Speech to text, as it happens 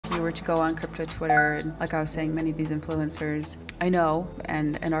you were to go on crypto Twitter, and like I was saying, many of these influencers I know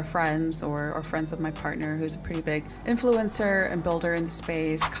and are friends or friends of my partner, who's a pretty big influencer and builder in the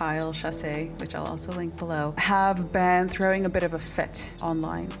space, Kyle Chasse, which I'll also link below, have been throwing a bit of a fit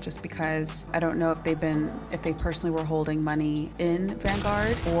online just because I don't know if they personally were holding money in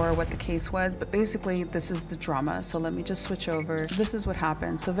Vanguard or what the case was, but basically this is the drama. So let me just switch over. This is what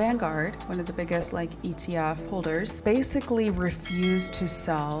happened. So Vanguard, one of the biggest like ETF holders, basically refused to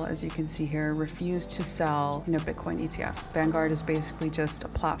sell, as you can see here, refused to sell, Bitcoin ETFs. Vanguard is basically just a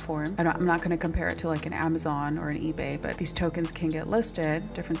platform. I'm not going to compare it to like an Amazon or an eBay, but these tokens can get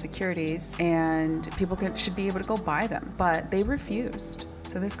listed, different securities, and people should be able to go buy them, but they refused.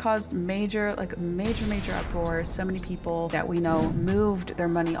 So this caused major uproar. So many people that we know moved their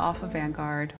money off of Vanguard